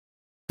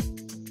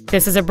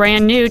This is a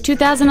brand new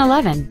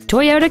 2011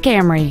 Toyota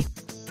Camry.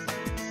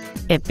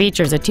 It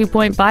features a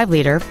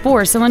 2.5-liter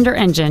four-cylinder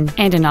engine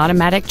and an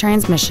automatic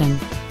transmission.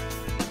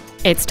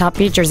 Its top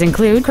features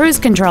include cruise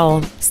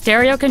control,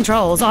 stereo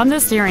controls on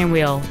the steering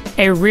wheel,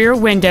 a rear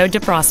window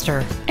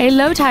defroster, a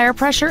low tire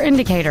pressure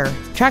indicator,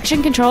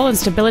 traction control and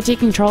stability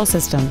control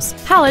systems,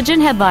 halogen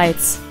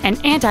headlights,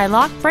 an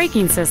anti-lock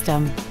braking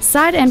system,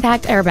 side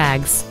impact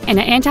airbags, and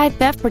an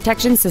anti-theft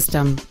protection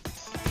system.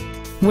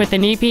 With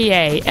an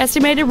EPA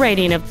estimated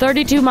rating of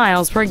 32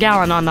 miles per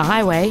gallon on the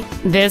highway,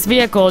 this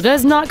vehicle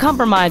does not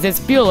compromise its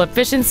fuel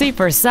efficiency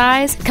for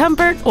size,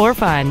 comfort, or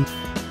fun.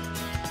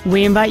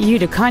 We invite you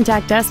to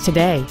contact us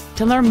today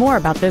to learn more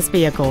about this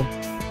vehicle.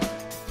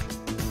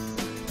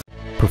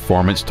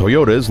 Performance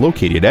Toyota is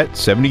located at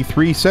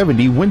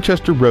 7370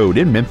 Winchester Road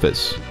in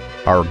Memphis.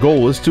 Our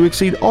goal is to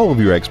exceed all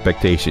of your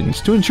expectations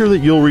to ensure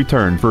that you'll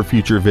return for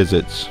future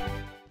visits.